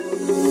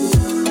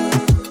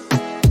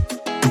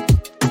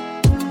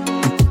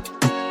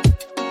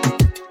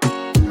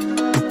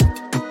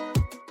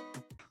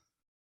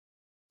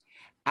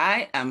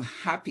am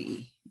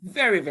happy,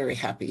 very, very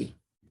happy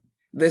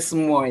this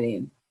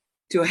morning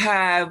to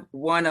have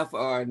one of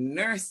our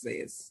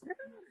nurses,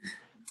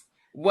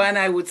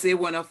 I would say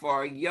one of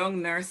our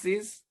young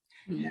nurses.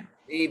 Yeah.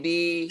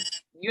 Maybe,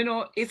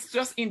 it's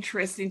just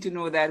interesting to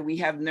know that we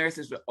have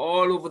nurses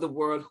all over the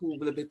world who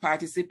will be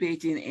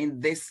participating in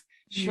this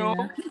show,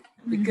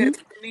 because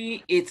to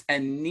me, it's a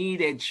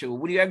needed show.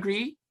 Would you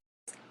agree?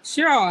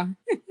 Sure.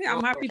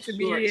 I'm happy to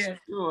be here.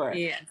 Sure.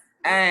 Yes.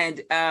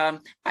 And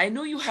I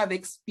know you have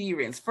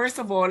experience. First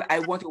of all, I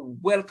want to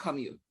welcome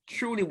you,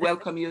 truly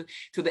welcome you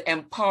to the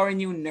Empowering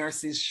You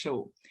Nurses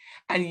show.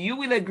 And you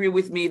will agree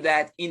with me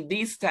that in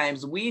these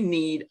times, we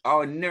need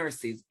our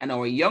nurses and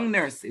our young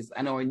nurses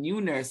and our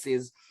new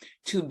nurses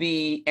to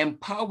be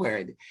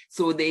empowered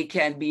so they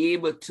can be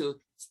able to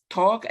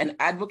talk and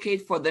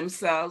advocate for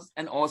themselves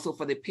and also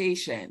for the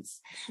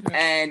patients. Sure.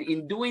 And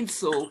in doing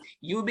so,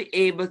 you'll be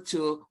able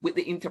to, with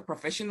the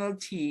interprofessional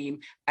team,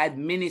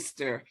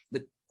 administer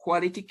the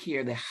quality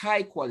care, the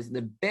high quality,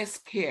 the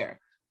best care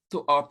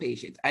to our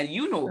patients. And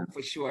you know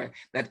for sure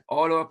that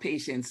all our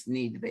patients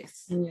need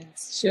this.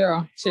 Yes,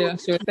 sure.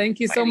 Thank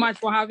you so much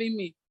for having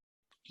me.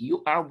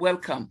 You are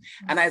welcome.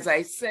 And as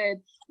I said,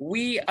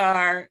 we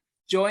are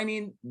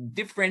joining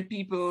different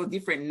people,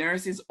 different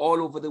nurses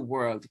all over the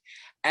world.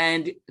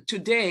 And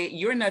today,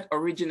 you're not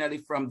originally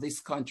from this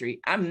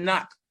country. I'm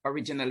not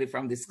originally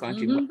from this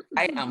country, but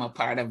I am a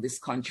part of this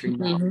country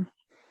now.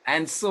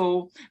 And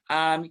so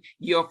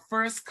your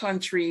first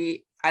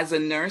country as a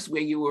nurse,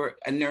 where you were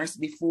a nurse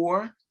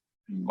before,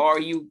 or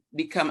you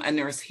become a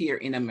nurse here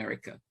in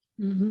America?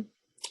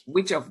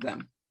 Which of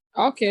them?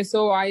 Okay,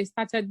 so I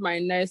started my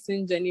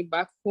nursing journey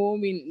back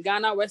home in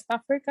Ghana, West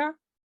Africa.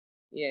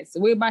 Yes,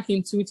 way back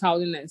in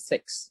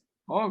 2006.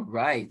 All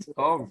right.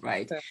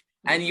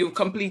 And you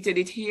completed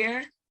it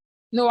here?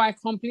 No, I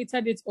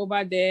completed it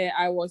over there.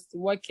 I was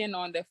working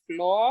on the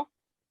floor.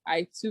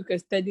 I took a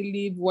study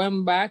leave,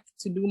 went back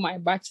to do my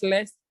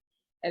bachelor's,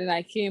 and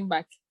I came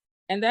back.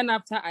 And then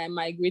after I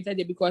migrated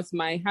it, because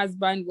my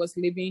husband was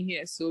living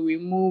here, so we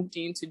moved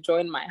in to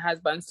join my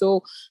husband.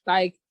 So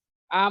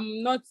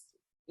I'm not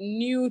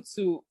new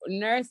to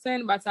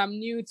nursing, but I'm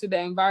new to the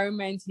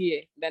environment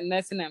here, the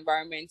nursing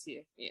environment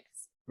here. Yes.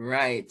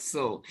 Right.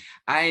 So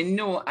I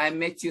know I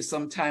met you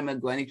some time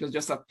ago, and it was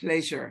just a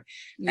pleasure.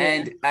 Yeah.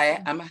 And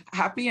I am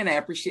happy, and I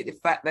appreciate the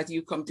fact that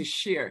you come to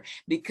share,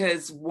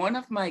 because one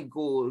of my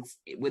goals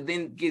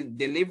within the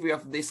delivery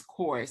of this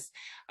course,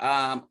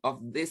 on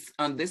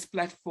this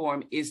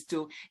platform, is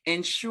to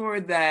ensure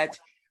that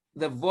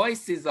the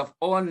voices of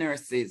all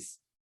nurses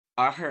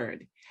are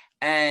heard.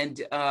 And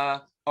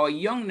our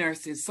young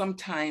nurses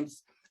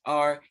sometimes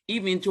are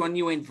even to a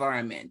new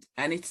environment,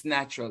 and it's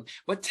natural.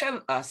 But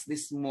tell us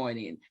this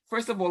morning,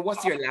 first of all,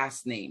 what's your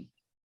last name?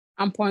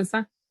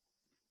 Amponsa.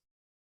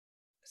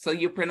 So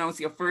you pronounce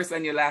your first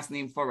and your last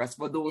name for us,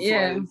 for those who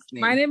are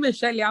listening. My name is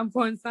Shirley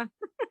Amponsa.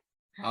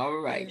 All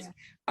right. Yeah.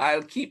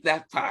 I'll keep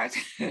that part.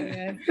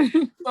 Yeah.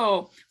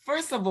 So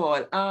first of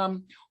all,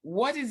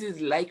 what is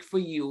it like for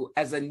you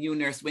as a new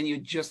nurse when you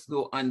just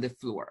go on the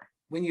floor?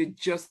 When you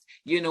just,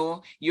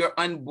 you're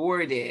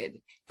onboarded.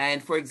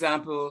 And for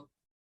example,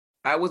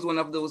 I was one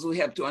of those who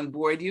helped to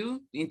onboard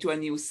you into a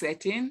new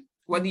setting.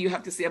 What do you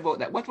have to say about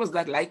that? What was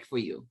that like for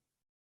you?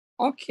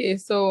 Okay,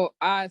 so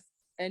as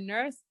a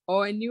nurse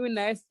or a new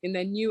nurse in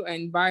a new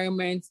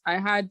environment,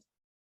 I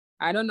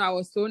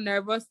was so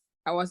nervous.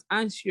 I was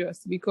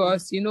anxious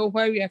because,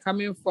 where we are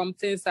coming from,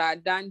 things are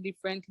done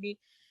differently,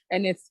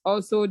 and it's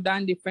also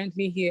done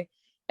differently here.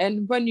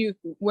 And when you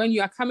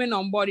are coming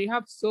on board, you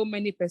have so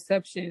many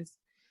perceptions.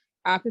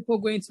 Are people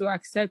going to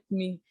accept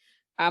me?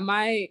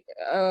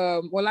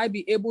 Will I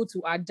be able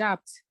to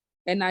adapt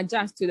and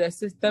adjust to the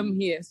system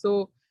here?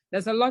 So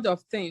there's a lot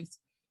of things.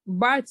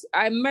 But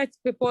I met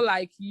people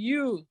like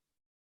you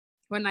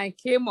when I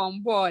came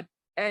on board,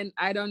 and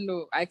I don't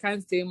know, I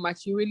can't say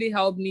much. You really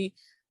helped me.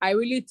 I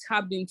really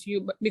tapped into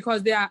you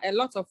because there are a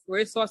lot of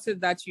resources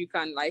that you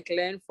can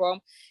learn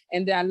from,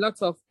 and there are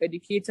lots of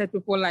educated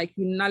people like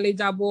you,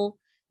 knowledgeable,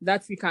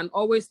 that we can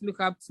always look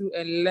up to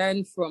and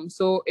learn from.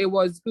 So it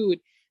was good.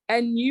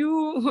 And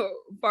you,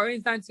 for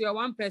instance, you're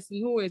one person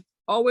who is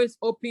always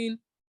open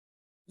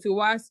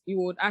to us. You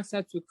would ask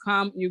her to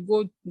come. You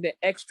go the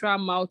extra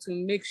mile to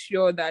make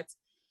sure that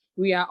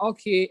we are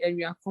okay and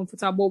we are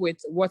comfortable with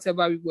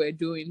whatever we were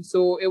doing.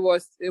 So it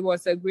was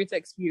a great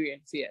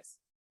experience. Yes.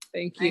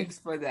 Thank you. Thanks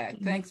for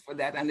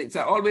that. And it's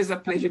always a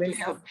pleasure to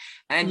help.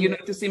 And,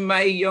 to see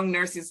my young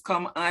nurses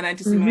come on, and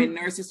to see my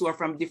nurses who are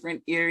from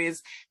different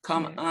areas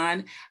come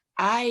on.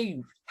 I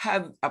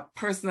have a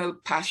personal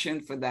passion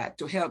for that,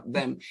 to help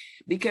them,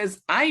 because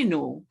I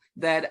know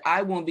that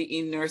I won't be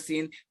in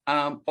nursing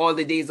all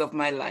the days of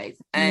my life.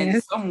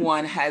 And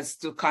someone has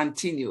to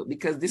continue,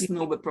 because this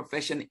noble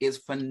profession is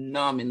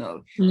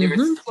phenomenal. There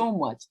is so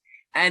much.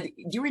 And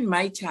during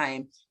my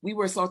time, we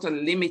were sort of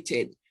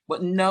limited.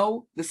 But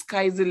now the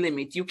sky's the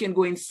limit. You can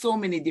go in so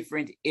many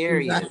different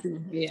areas. Exactly.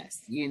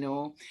 Yes.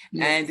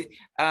 And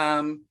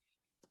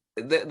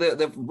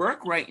the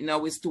work right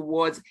now is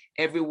towards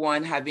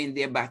everyone having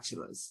their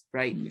bachelor's,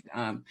 right?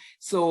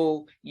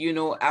 So, you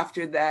know,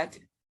 after that,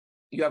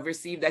 you have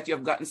received that, you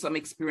have gotten some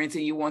experience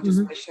and you want to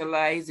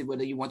specialize,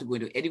 whether you want to go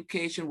into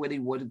education, whether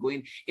you want to go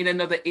in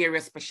another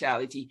area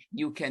specialty,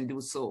 you can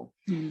do so.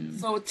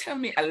 So tell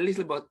me a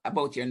little bit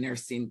about your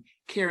nursing,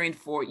 caring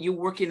for, you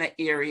work in an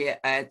area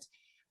at,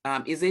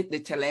 is it the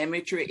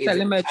telemetry? Is it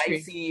the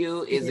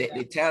ICU? Is it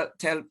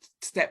the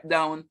step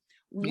down?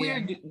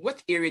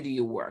 What area do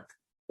you work?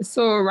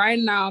 So right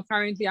now,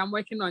 currently, I'm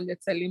working on the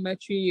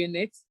telemetry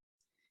unit.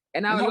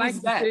 And I would like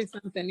to say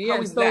something. How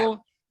is that?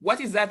 What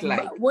is that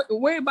like?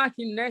 Way back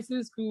in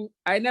nursing school,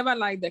 I never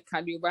liked the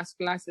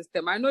cardiovascular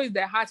system. I know it's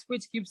the heart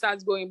which keeps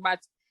us going, but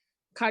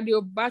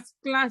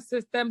cardiovascular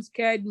system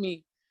scared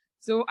me.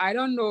 So I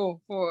don't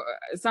know for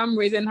some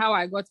reason how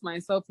I got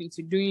myself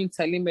into doing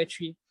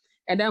telemetry.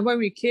 And then when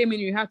we came in,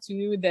 we had to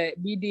do the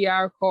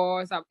BDR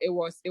course. It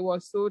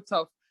was so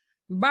tough.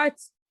 But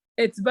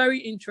it's very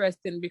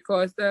interesting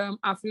because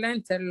I've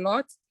learned a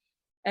lot.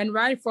 And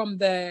right from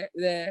the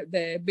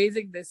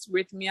basic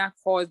dysrhythmia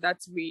course that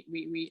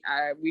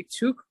we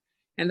took,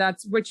 and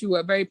that's what you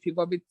were very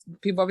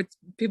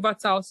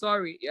pivotal.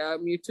 Sorry,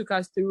 you took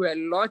us through a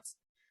lot.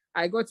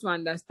 I got to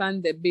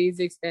understand the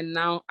basics, and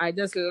now I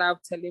just love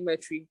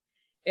telemetry.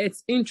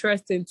 It's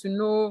interesting to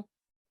know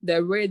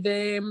the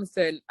rhythms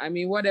and I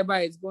mean whatever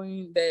is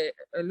going, the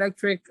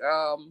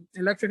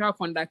electrical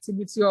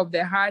conductivity of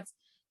the heart.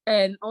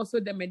 And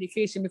also the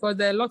medication, because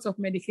there are lots of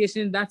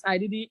medication that I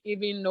didn't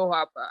even know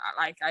about,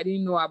 I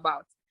didn't know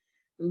about.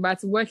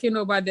 But working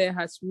over there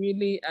has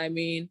really, I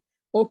mean,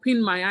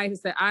 opened my eyes.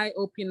 It's an eye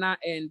opener,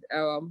 and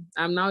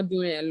I'm now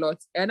doing a lot.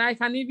 And I'm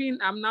doing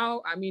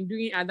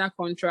other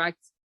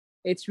contracts.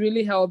 It's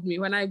really helped me.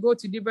 When I go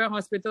to different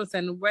hospitals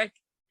and work,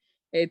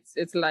 it's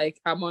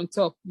like I'm on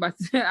top. But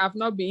I've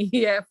not been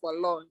here for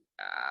long.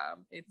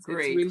 It's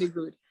really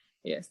good.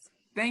 Yes.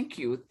 Thank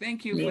you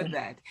for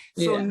that.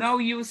 So now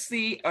you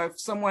see if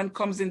someone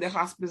comes in the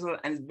hospital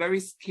and is very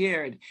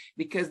scared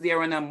because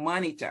they're on a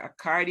monitor, a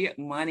cardiac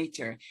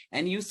monitor,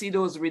 and you see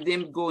those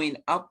rhythms going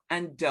up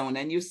and down,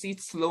 and you see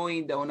it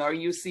slowing down, or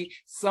you see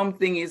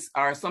something is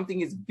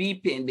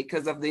beeping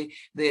because of the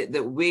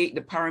way,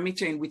 the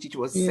parameter in which it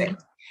was set.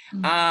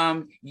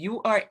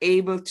 You are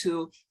able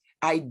to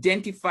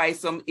identify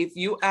if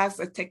you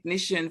ask a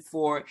technician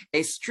for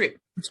a strip,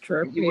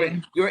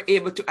 you're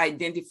able to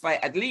identify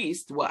at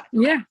least what?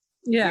 You're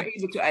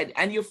able to,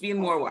 and you feel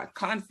more what?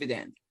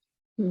 Confident.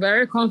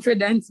 Very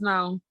confident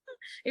now.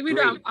 Even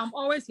though I'm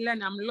always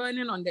learning, I'm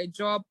learning on the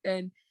job,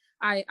 and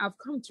I've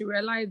come to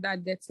realize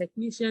that the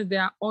technicians, they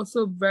are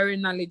also very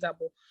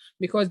knowledgeable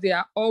because they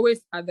are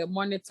always at the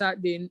monitor.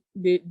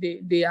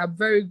 They are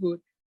very good.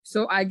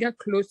 So I get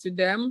close to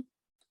them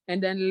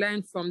and then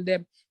learn from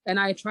them. And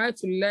I try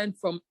to learn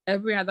from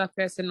every other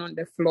person on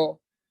the floor.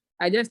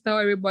 I just tell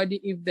everybody,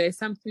 if there's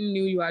something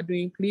new you are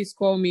doing, please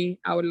call me.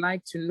 I would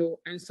like to know.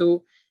 And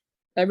so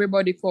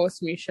everybody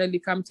calls me, Shirley,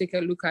 come take a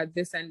look at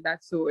this and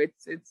that. So it's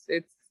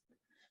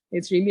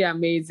really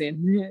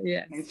amazing.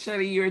 Yeah. And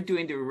Shirley, you're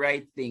doing the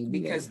right thing,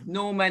 because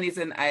no man is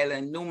an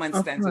island, no man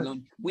stands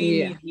alone.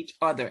 We need each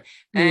other.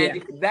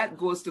 And that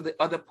goes to the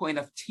other point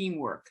of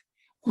teamwork.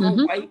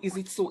 Why is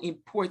it so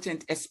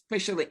important,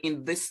 especially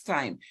in this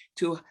time,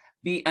 to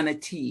be on a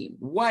team?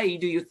 Why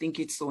do you think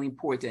it's so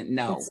important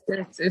now?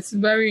 It's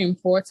very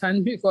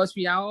important because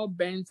we are all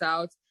burnt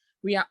out.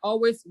 We are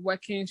always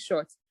working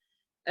short.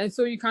 And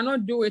so you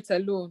cannot do it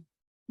alone.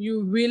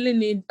 You really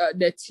need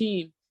the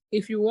team.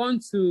 If you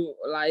want to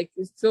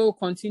still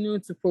continue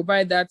to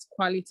provide that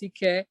quality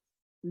care,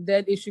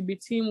 then it should be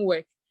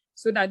teamwork,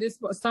 so that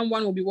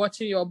someone will be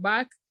watching your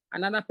back,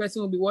 another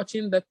person will be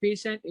watching the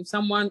patient. If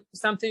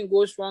something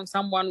goes wrong,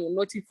 someone will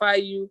notify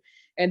you,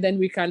 and then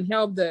we can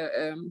help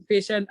the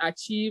patient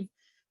achieve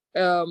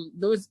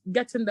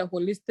getting the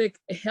holistic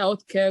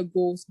healthcare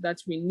goals that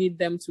we need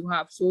them to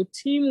have. So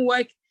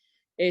teamwork,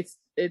 it's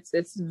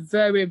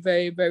very,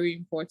 very, very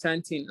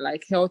important in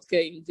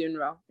healthcare in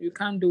general. You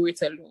can't do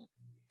it alone.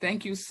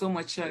 Thank you so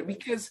much, Shirley,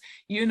 because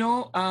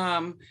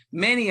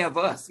many of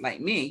us, like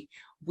me,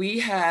 we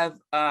have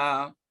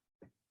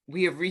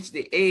reached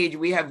the age,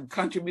 we have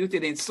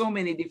contributed in so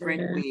many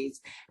different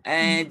ways,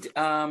 and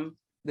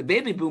the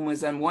baby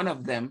boomers, and one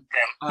of them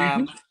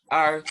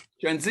are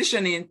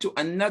transitioning to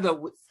another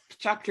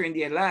chapter in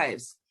their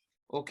lives.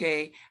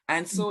 Okay,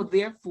 and so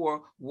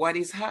therefore, what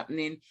is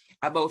happening?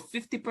 About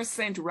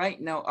 50% right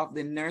now of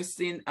the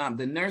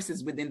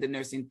nurses within the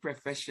nursing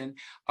profession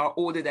are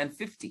older than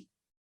 50.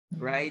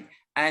 Right?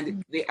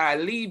 And they are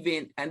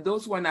leaving, and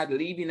those who are not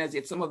leaving as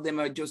yet, some of them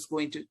are just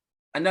going to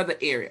another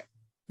area.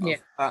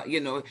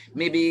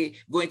 Maybe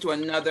going to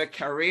another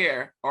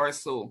career or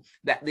so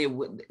that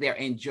they're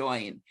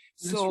enjoying.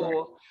 That's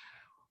right.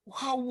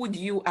 How would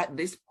you at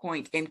this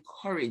point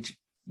encourage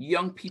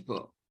young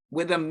people,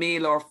 whether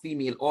male or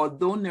female,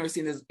 although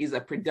nursing is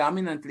a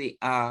predominantly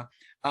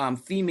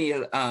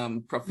female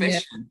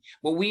profession,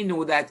 but we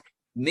know that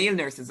male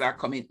nurses are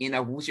coming in,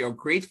 of which you're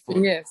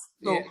grateful. Yes.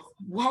 So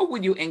how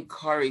would you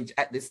encourage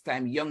at this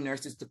time young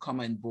nurses to come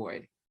on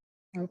board?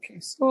 Okay,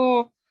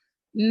 so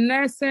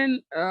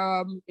nursing,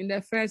 in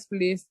the first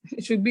place,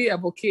 it should be a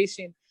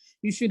vocation.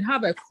 You should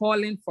have a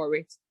calling for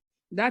it.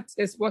 That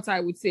is what I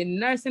would say.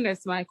 Nursing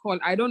is my call.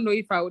 I don't know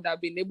if I would have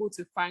been able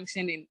to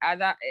function in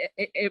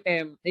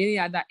any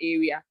other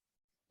area.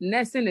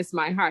 Nursing is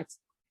my heart.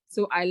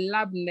 So I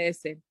love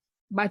nursing.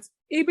 But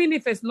even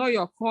if it's not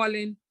your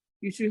calling,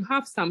 you should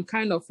have some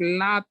kind of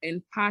love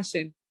and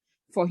passion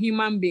for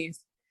human beings.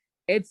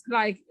 It's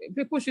like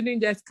people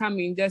shouldn't just come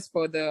in just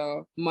for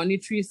the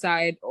monetary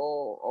side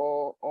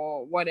or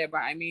whatever.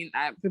 I mean,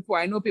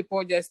 I know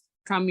people just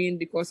come in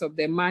because of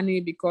the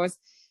money, because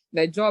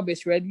the job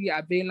is readily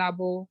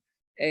available,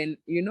 and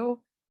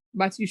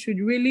but you should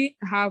really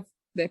have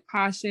the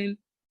passion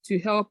to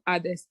help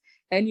others,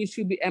 and you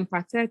should be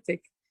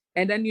empathetic.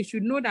 And then you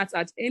should know that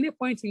at any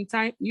point in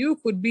time, you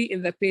could be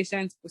in the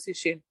patient's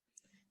position.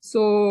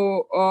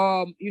 So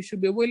you should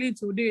be willing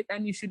to do it.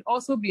 And you should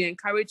also be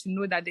encouraged to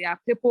know that there are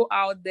people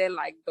out there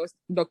like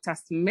Dr.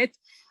 Smith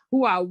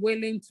who are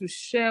willing to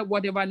share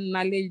whatever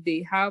knowledge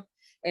they have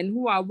and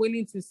who are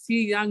willing to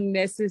see young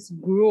nurses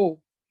grow.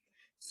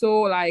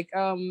 So like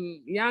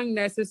young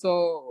nurses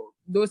or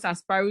those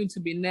aspiring to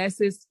be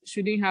nurses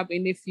shouldn't have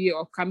any fear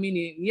of coming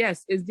in.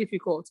 Yes, it's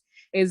difficult.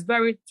 It's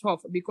very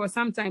tough because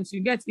sometimes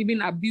you get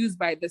even abused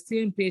by the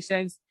same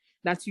patients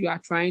that you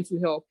are trying to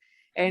help.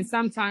 And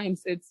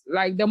sometimes it's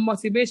like the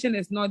motivation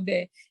is not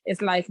there.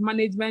 It's like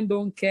management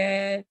don't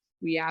care.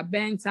 We are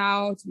burnt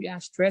out. We are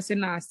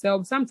stressing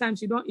ourselves.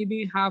 Sometimes you don't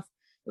even have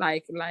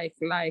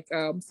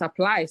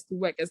supplies to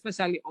work,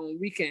 especially on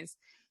weekends.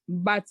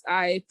 But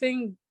I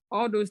think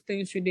all those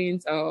things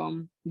shouldn't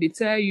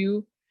deter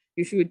you.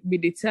 You should be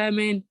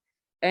determined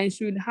and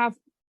should have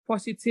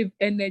positive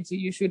energy.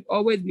 You should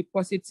always be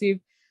positive.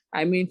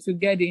 I mean, to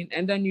get in,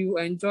 and then you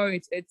enjoy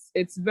it.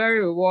 It's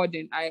very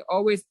rewarding.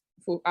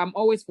 I'm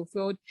always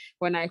fulfilled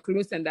when I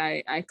close and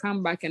I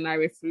come back and I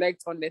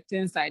reflect on the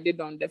things I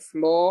did on the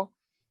floor.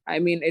 I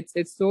mean,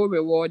 it's so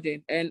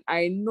rewarding. And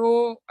I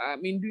know,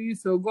 in doing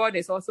so, God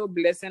is also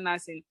blessing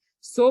us in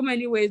so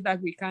many ways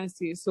that we can't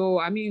see. So,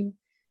 I mean,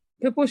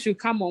 people should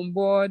come on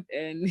board,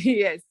 and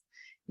yes,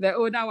 the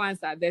older ones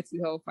are there to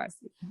help us.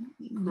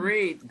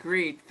 Great.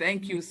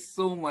 Thank you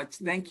so much.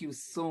 Thank you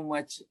so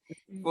much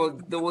for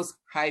those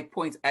high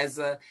points. As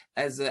a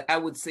I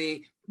would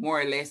say, more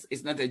or less,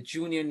 it's not a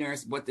junior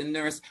nurse, but a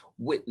nurse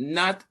with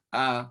not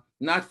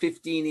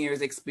 15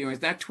 years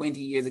experience, not 20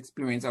 years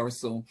experience or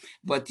so,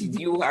 but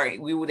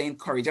we would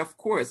encourage, of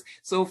course.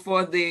 So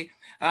for the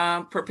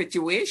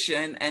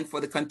perpetuation and for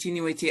the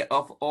continuity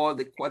of all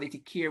the quality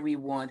care we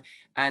want,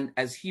 and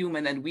as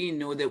human, and we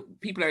know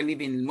that people are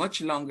living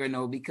much longer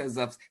now because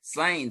of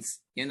science,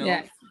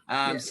 Yes.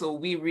 So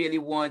we really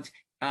want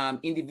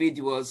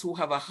individuals who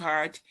have a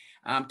heart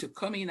to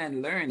come in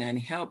and learn and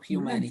help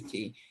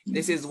humanity. Yes.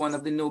 This is one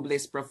of the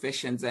noblest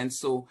professions. And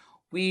so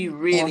we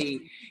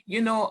really,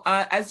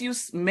 as you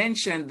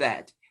mentioned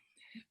that,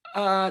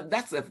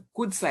 that's a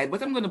good side,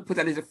 but I'm going to put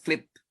a little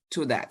flip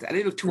to that, a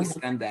little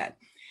twist on that.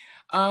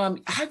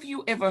 Have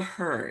you ever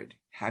heard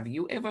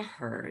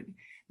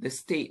the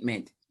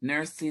statement,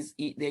 nurses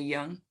eat their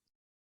young?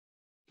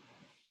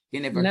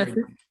 You never heard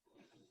it?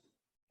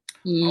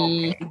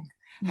 Okay.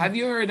 Have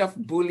you heard of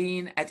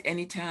bullying at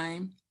any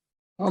time?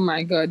 Oh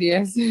my God,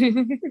 yes.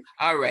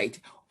 All right.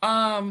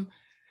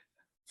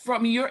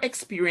 From your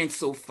experience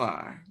so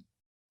far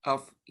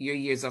of your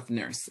years of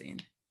nursing,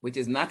 which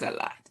is not a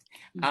lot,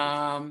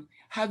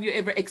 have you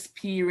ever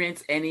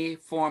experienced any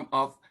form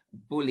of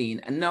bullying?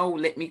 And now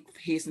let me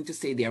hasten to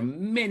say there are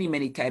many,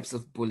 many types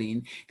of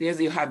bullying.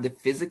 You have the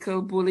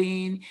physical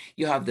bullying,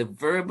 you have the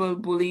verbal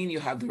bullying, you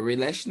have the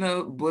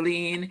relational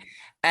bullying,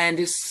 and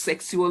the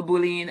sexual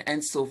bullying,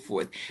 and so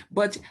forth.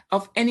 But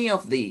of any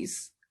of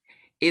these,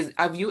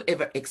 have you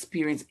ever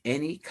experienced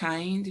any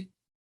kind?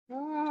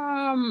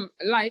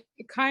 Like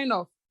kind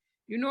of.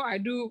 I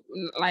do,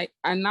 like,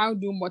 I now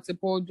do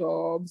multiple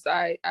jobs.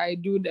 I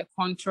do the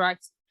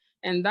contracts,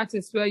 and that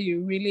is where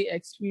you really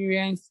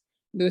experience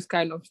those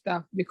kind of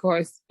stuff,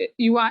 because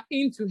you are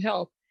in to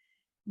help.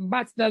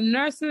 But the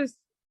nurses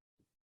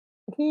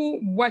who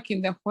work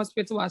in the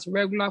hospital as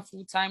regular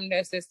full-time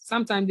nurses,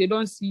 sometimes they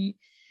don't see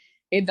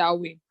it that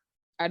way.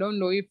 I don't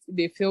know if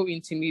they feel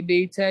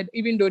intimidated,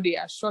 even though they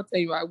are short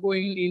and you are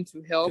going in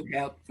to help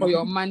for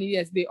your money.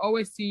 Yes, they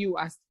always see you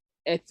as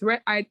a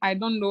threat. I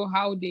don't know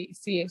how they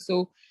see it.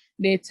 So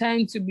they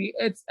tend to be,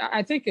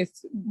 I think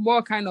it's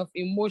more kind of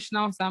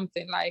emotional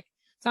something, like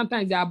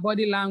sometimes their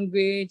body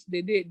language,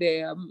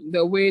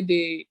 the way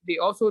they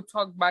also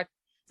talk back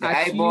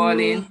at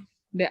eyeballing.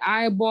 The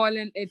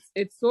eyeballing,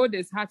 it's so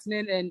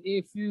disheartening. And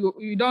if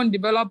you don't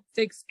develop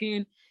thick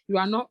skin, you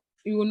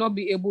will not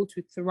be able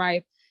to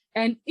thrive.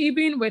 And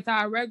even with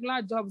our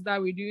regular jobs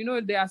that we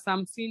do, there are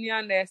some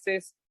senior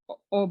nurses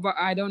over,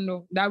 I don't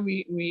know, that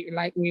we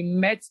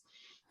met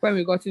when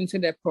we got into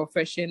the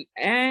profession.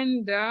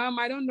 And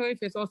I don't know if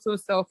it's also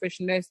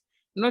selfishness.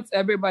 Not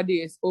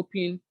everybody is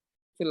open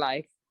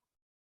to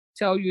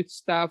tell you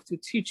stuff, to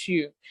teach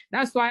you.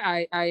 That's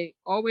why I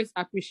always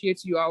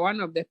appreciate you are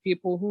one of the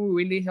people who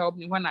really helped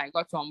me when I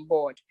got on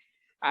board.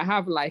 I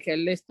have like a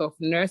list of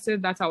nurses.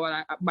 That's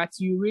how but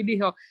you really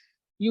help.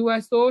 You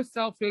were so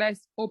selfless,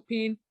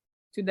 open,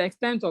 to the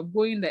extent of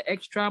going the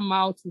extra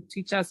mile to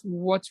teach us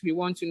what we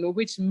want to know,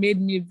 which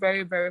made me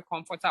very, very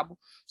comfortable.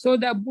 So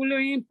the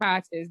bullying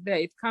part is there.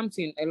 It comes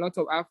in a lot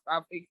of,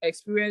 I've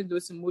experienced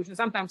those emotions.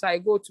 Sometimes I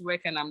go to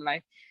work and I'm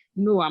like,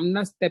 no, I'm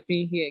not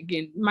stepping here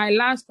again. My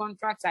last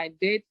contract I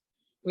did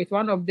with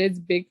one of these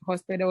big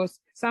hospitals,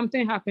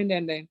 something happened,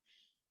 and then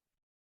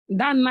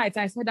that night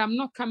I said, I'm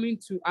not coming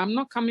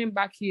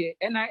back here.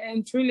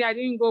 And truly I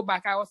didn't go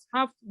back. I was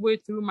halfway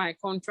through my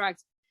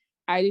contract.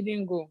 I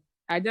didn't go.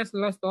 I just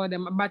lost all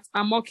them, but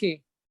I'm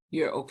okay.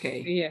 You're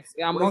okay. Yes,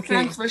 I'm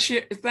okay.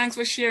 Thanks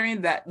for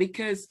sharing that,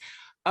 because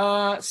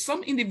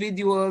some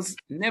individuals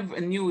never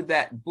knew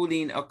that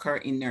bullying occur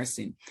in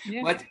nursing.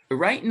 Yeah. But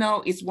right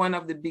now it's one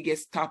of the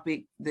biggest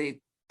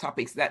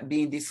topics that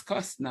being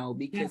discussed now,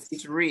 because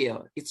it's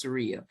real. It's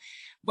real.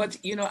 But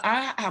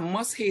I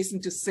must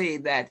hasten to say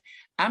that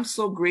I'm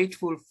so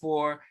grateful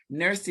for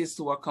nurses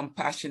who are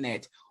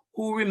compassionate,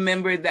 who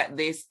remember that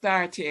they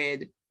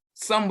started,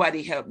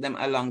 somebody helped them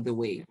along the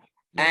way.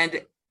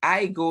 And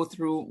I go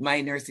through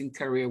my nursing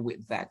career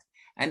with that.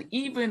 And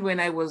even when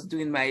I was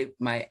doing my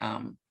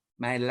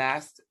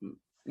last,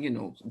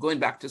 going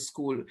back to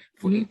school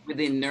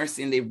within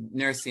nursing, the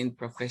nursing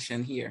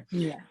profession here,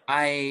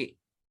 I,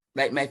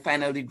 like my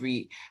final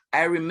degree,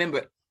 I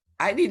remember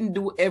I didn't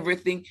do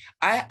everything.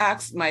 I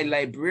asked my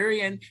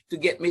librarian to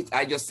get me,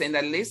 I just send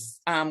a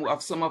list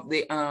of some of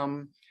the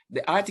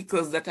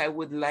articles that I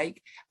would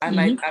like. I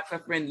might ask a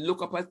friend,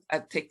 look up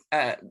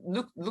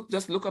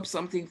look up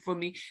something for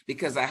me,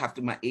 because I have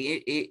to my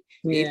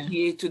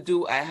APA to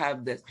do. I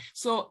have this.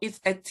 So it's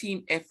a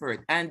team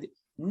effort, and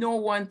no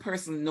one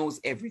person knows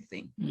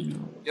everything.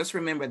 Just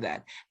remember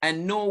that.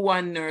 And no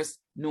one nurse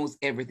knows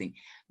everything.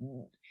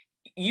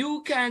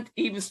 You can't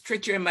even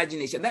stretch your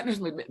imagination. That nurse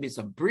may be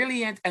so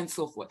brilliant and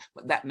so forth,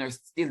 but that nurse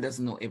still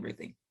doesn't know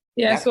everything.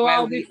 Yeah, so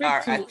I'll be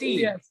quick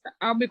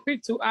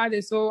to add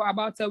it. So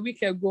about a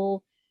week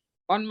ago,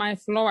 on my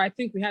floor, I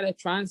think we had a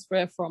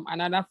transfer from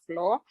another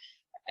floor.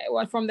 It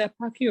was from the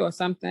PACU or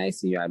something. I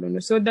don't know.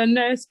 So the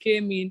nurse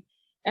came in,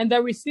 and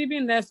the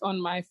receiving nurse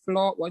on my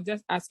floor was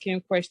just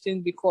asking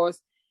questions because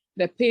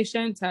the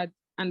patient had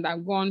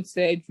undergone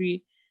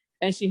surgery,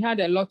 and she had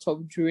a lot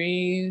of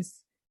drains.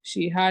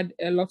 She had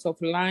a lot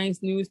of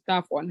lines, new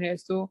stuff on her.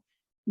 So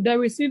the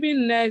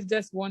receiving nurse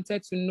just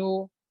wanted to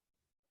know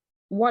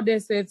what they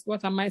said,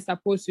 what am I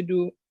supposed to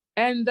do?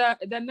 And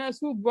the nurse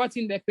who brought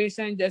in the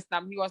patient just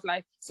now, he was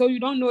like, so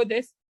you don't know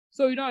this?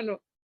 So you don't know?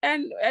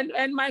 And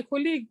my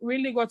colleague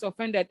really got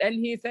offended. And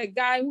he's a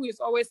guy who is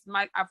always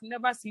smart. I've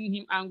never seen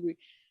him angry.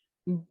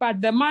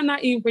 But the manner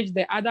in which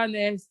the other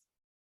nurse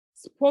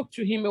spoke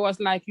to him, it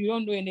was like, you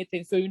don't know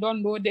anything, so you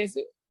don't know this.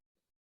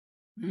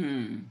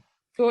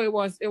 So it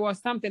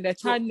was something the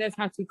child nurse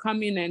had to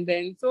come in, and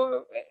then,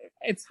 so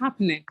it's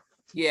happening.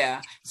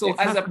 Yeah. So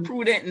as a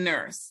prudent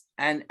nurse,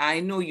 and I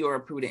know you're a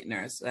prudent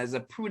nurse, as a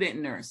prudent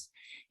nurse,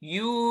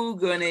 you're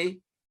gonna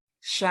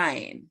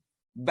shine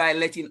by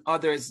letting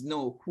others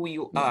know who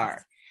you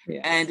are.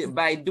 Yes. And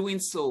by doing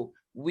so,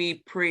 we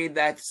pray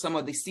that some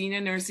of the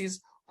senior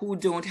nurses who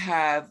don't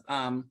have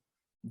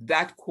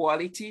that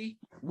quality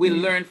will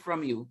learn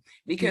from you,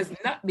 because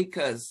not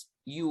because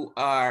you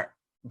are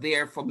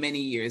there for many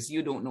years,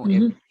 you don't know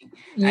everything.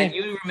 And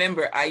you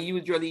remember, I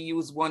usually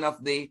use one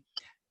of the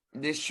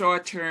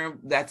short term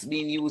that's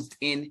being used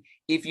in,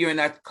 if you're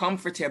not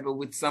comfortable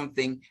with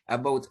something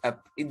about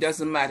it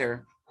doesn't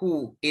matter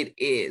who it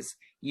is,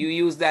 you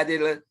use that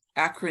little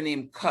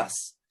acronym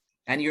CUS,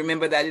 and you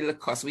remember that little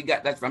CUS. We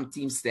got that from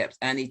Team Steps,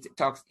 and it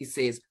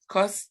says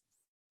CUS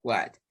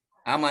what?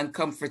 I'm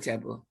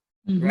uncomfortable,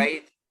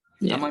 right?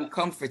 I'm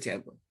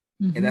uncomfortable.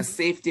 And it's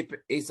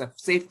a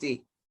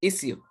safety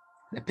issue.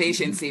 The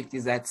patient safety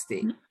is at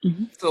stake.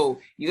 So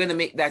you're going to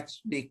make that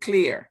be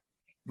clear,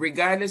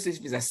 regardless if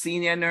it's a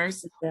senior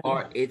nurse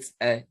or it's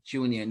a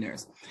junior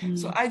nurse.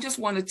 So I just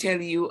want to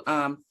tell you,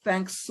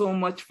 thanks so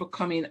much for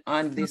coming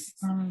on this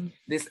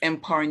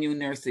Empower New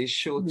Nurses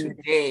show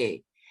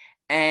today.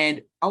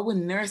 And our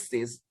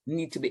nurses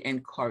need to be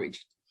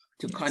encouraged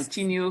to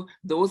continue,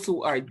 those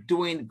who are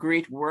doing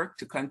great work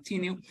to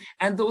continue,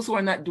 and those who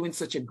are not doing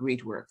such a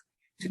great work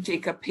to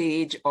take a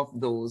page of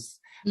those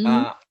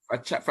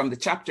from the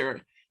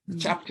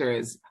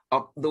chapters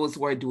of those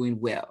who are doing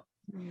well.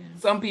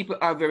 Some people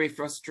are very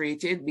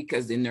frustrated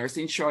because the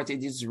nursing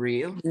shortage is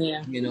real,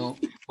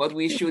 but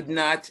we should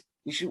not,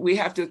 we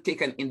have to take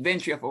an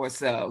inventory of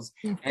ourselves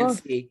and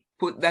say,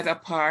 put that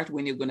apart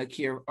when you're going to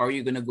care, or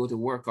you're going to go to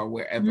work or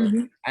wherever,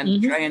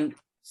 and try and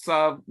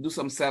do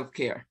some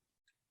self-care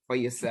for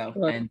yourself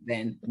and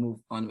then move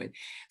onward.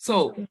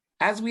 So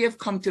as we have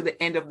come to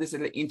the end of this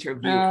little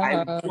interview,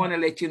 I want to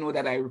let you know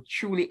that I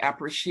truly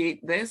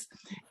appreciate this,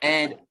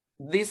 and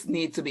this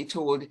needs to be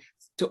told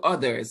to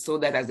others so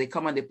that as they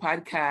come on the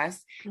podcast,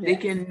 they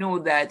can know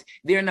that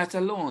they're not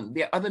alone.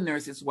 There are other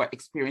nurses who are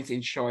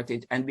experiencing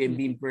shortage and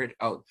being burnt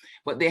out,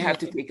 but they have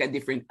to take a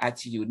different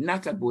attitude,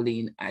 not a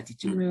bullying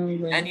attitude.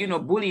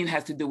 And bullying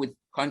has to do with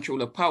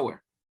control of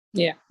power.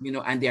 Yeah.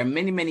 And there are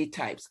many, many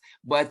types,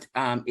 but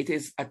it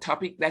is a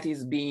topic that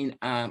is being,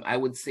 I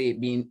would say,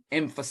 being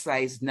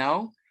emphasized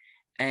now.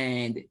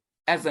 And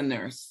as a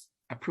nurse,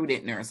 a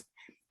prudent nurse,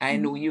 I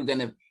know you're going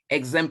to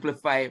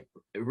exemplify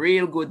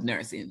real good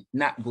nursing,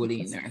 not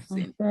bullying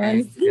nursing.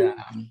 Right.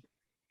 And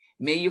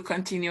may you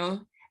continue.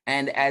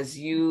 And as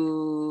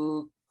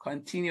you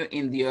continue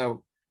in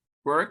your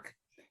work,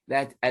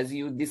 that as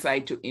you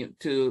decide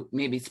to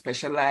maybe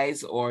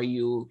specialize, or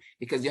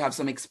because you have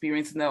some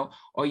experience now,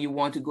 or you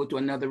want to go to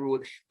another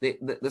route,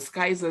 the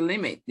sky's the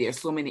limit. There are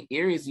so many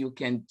areas you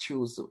can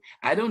choose. So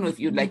I don't know if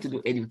you'd like to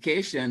do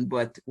education,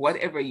 but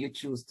whatever you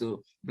choose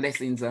to,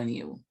 blessings on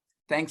you.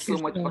 Thanks so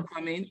much for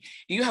coming.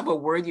 Do you have a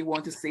word you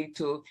want to say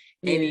to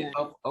any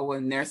of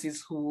our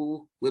nurses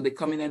who will be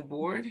coming on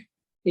board?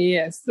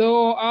 Yes.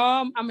 So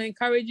I'm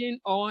encouraging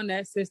all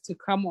nurses to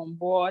come on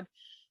board,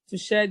 to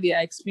share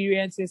their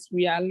experiences.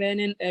 We are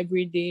learning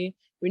every day.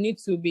 We need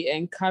to be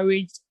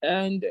encouraged,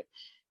 and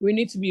we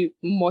need to be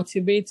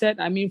motivated,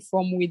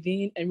 from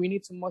within, and we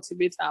need to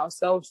motivate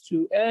ourselves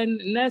too. And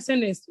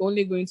nursing is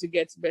only going to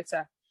get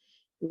better.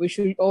 We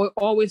should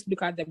always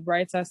look at the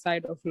brighter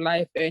side of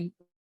life, and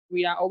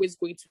we are always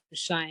going to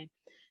shine.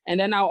 And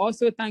then I'll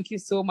also thank you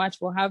so much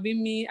for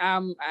having me.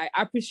 I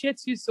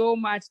appreciate you so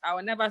much. I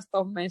will never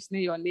stop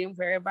mentioning your name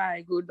wherever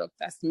I go,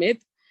 Dr. Smith.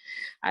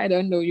 I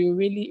don't know, you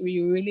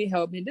really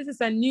help me. This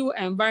is a new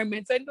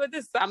environment. I know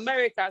this is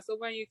America. So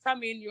when you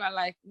come in, you are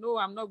like, no,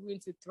 I'm not going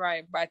to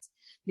thrive. But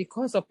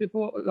because of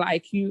people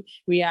like you,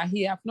 we are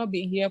here. I've not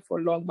been here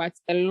for long, but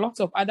a lot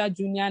of other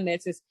junior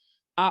nurses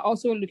are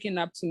also looking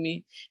up to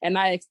me. And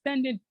I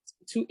extend it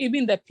to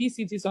even the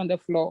PCTs on the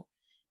floor.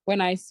 When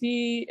I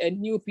see a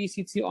new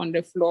PCT on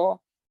the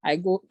floor, I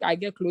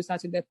get closer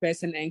to the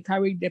person,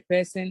 encourage the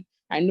person.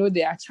 I know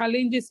there are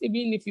challenges.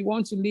 Even if you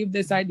want to leave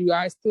the side, you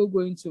are still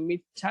going to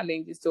meet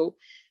challenges. So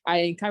I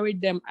encourage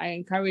them. I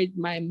encourage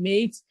my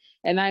mates,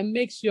 and I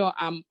make sure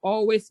I'm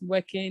always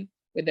working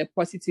with a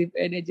positive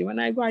energy. When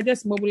I go, I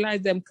just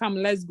mobilize them. Come,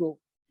 let's go.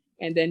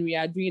 And then we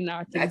are doing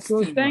our thing.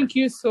 So thank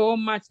you so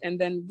much. And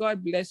then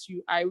God bless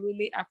you. I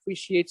really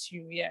appreciate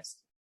you. Yes.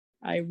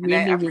 I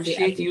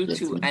appreciate you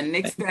too. And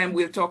next time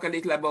we'll talk a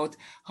little about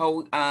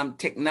how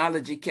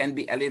technology can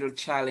be a little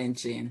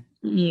challenging.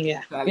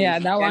 That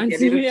one can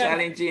be a little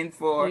challenging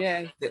for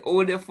the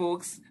older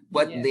folks,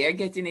 but they're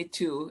getting it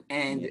too.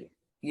 And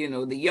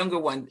the younger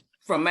one,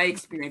 from my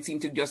experience, seem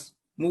to just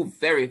move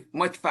very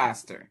much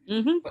faster.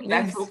 But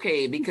that's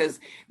okay, because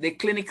the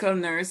clinical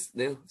nurse,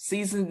 the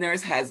seasoned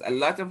nurse, has a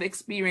lot of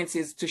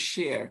experiences to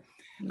share,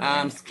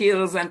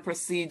 skills and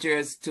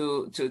procedures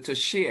to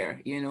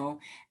share,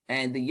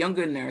 and the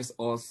younger nurse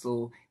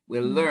also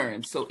will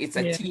learn. So it's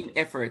a team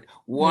effort.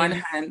 One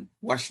hand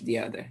wash the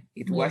other.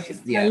 It washes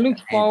the other. I look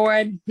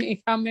forward to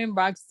coming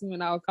back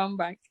soon. I'll come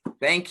back.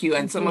 Thank you.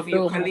 And some of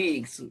your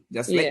colleagues,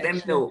 just let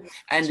them know.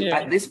 And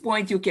at this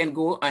point, you can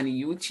go on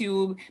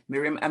YouTube,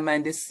 Miriam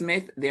Amanda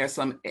Smith.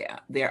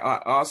 There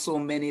are also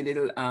many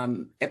little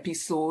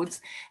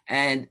episodes.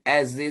 And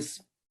as this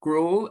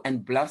grow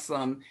and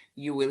blossom,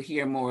 you will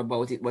hear more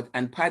about it. But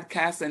on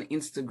podcast and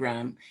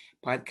Instagram,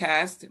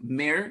 podcast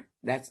Mir,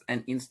 that's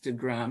an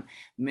Instagram,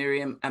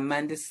 Miriam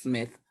Amanda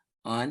Smith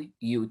on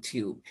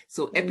YouTube.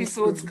 So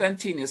episodes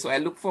continue. So I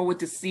look forward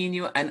to seeing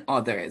you and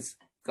others.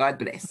 God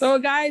bless. So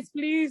guys,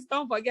 please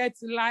don't forget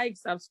to like,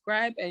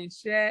 subscribe, and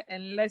share,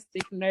 and let's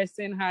take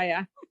nursing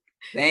higher.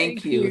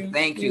 Thank you.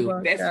 Thank you.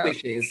 Best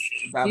wishes.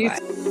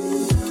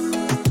 Bye-bye.